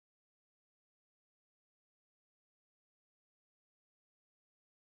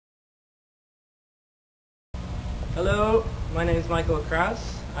Hello, my name is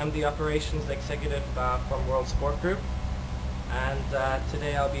Krauss. I'm the operations executive from World Sport Group, and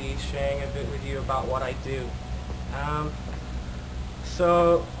today I'll be sharing a bit with you about what I do.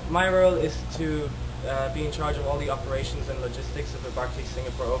 So my role is to be in charge of all the operations and logistics of the Barclays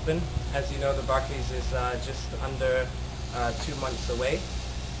Singapore Open. As you know, the Barclays is just under 2 months away,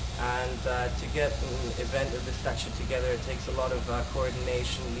 and to get an event of this stature together, it takes a lot of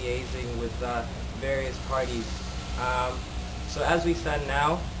coordination, liaising with various parties. So as we stand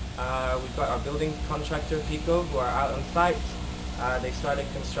now, we've got our building contractor, Pico, who are out on site. They started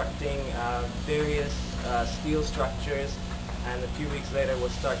constructing various steel structures, and a few weeks later we'll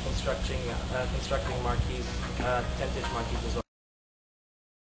start constructing marquees, tentage marquees as well.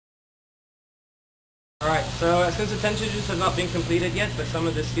 Alright, so since the tentages have not been completed yet, but some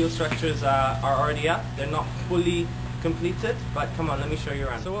of the steel structures are already up. They're not fully completed, but come on, let me show you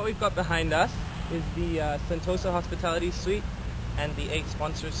around. So what we've got behind us is the Sentosa Hospitality Suite and the 8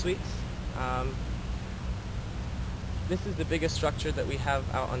 sponsor suites. This is the biggest structure that we have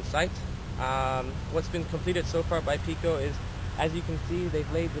out on site. What's been completed so far by Pico is, as you can see, they've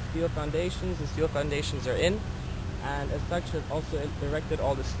laid the steel foundations. The steel foundations are in, and as such has also erected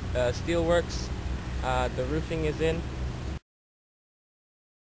all the steel works. The roofing is in.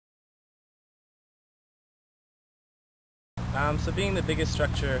 So being the biggest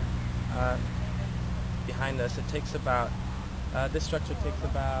structure behind us, it takes about this structure takes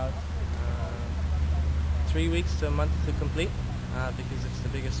about 3 weeks to a month to complete, because it's the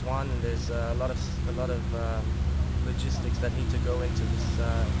biggest one, and there's a lot of logistics that need to go into this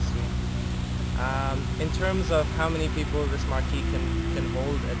suite. In terms of how many people this marquee can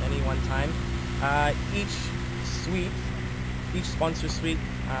hold at any one time, each sponsor suite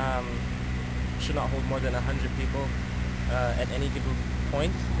should not hold more than 100 people at any given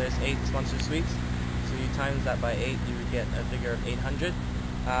point. There's 8 sponsor suites, so you times that by 8, you would get a figure of 800.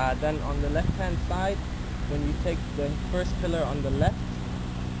 Then on the left-hand side, when you take the first pillar on the left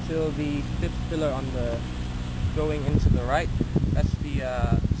till the 5th pillar on the going into the right, that's the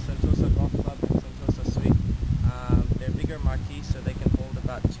Sentosa Golf Club and Sentosa Suite. They're bigger marquees, so they can hold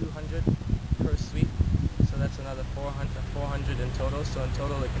about 200 per suite. So that's another 400 in total. So in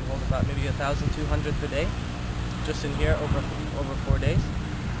total, it can hold about maybe 1,200 per day, just in here over 4 days.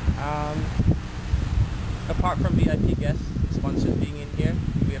 Apart from VIP guests and sponsors being in here,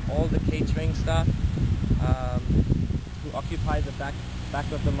 we have all the catering staff who occupy the back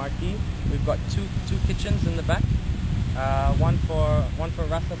of the marquee. We've got two kitchens in the back. One for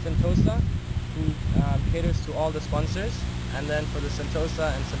Rasa Sentosa, who caters to all the sponsors, and then for the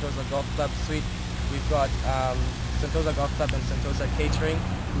Sentosa and Sentosa Golf Club suite, we've got Sentosa Golf Club and Sentosa Catering,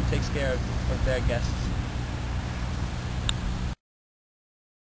 who takes care of their guests.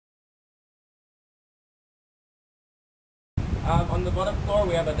 On the bottom floor,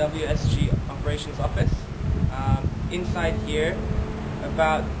 we have a WSG operations office. Inside here,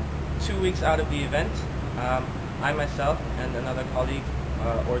 about 2 weeks out of the event, I myself and another colleague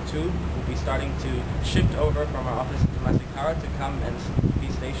or two will be starting to shift over from our office in Temasek Tower to come and be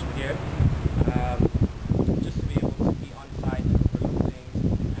stationed here, just to be able to be on site, overlook things,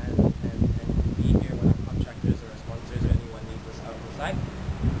 and be here when our contractors or our sponsors or anyone needs us out on site.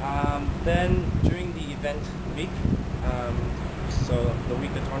 Then during the event week, so the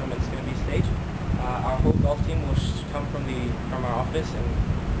week the tournament's going to be staged, our whole golf team will come from our office and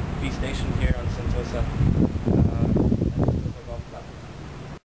be stationed here on Sentosa Golf Club.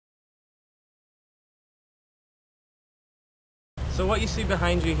 So what you see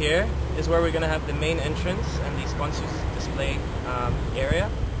behind you here is where we're going to have the main entrance and the sponsors display area.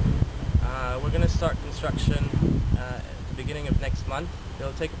 We're going to start construction at the beginning of next month.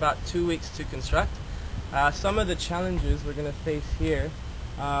 It'll take about 2 weeks to construct. Some of the challenges we're going to face here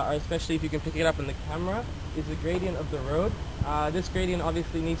are, especially if you can pick it up on the camera, is the gradient of the road. This gradient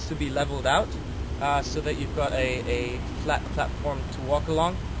obviously needs to be leveled out so that you've got a flat platform to walk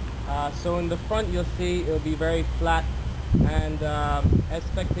along. So in the front you'll see it'll be very flat, and as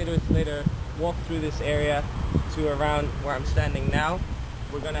spectators later walk through this area to around where I'm standing now,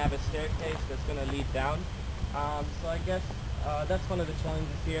 we're going to have a staircase that's going to lead down. So I guess that's one of the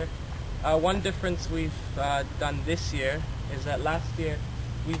challenges here. One difference we've done this year is that last year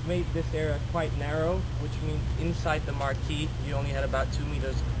we've made this area quite narrow, which means inside the marquee you only had about 2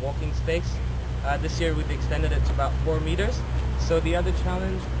 meters walking space. This year we've extended it to about 4 meters. So the other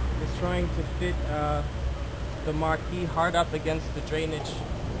challenge is trying to fit the marquee hard up against the drainage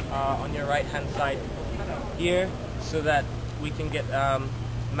on your right hand side here, so that we can get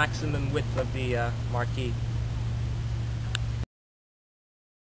maximum width of the marquee.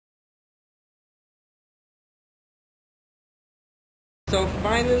 So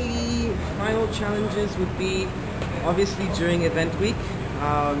final challenges would be obviously during event week.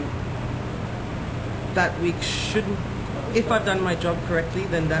 That week shouldn't, if I've done my job correctly,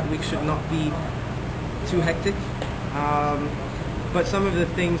 then that week should not be too hectic. But some of the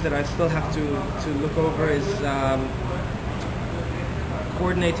things that I still have to look over is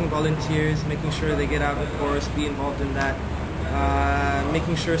coordinating volunteers, making sure they get out of course, be involved in that,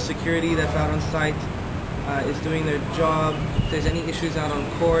 making sure security that's out on site is doing their job. If there's any issues out on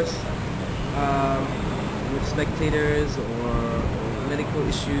course with spectators or medical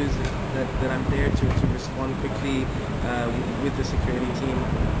issues, that I'm there to respond quickly with the security team.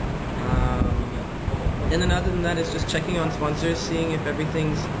 And then other than that, it's just checking on sponsors, seeing if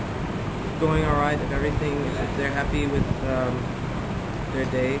everything's going alright, if they're happy with their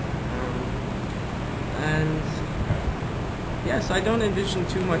day. And yeah, so I don't envision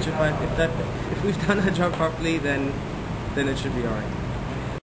too much. If we've done our job properly, then it should be alright.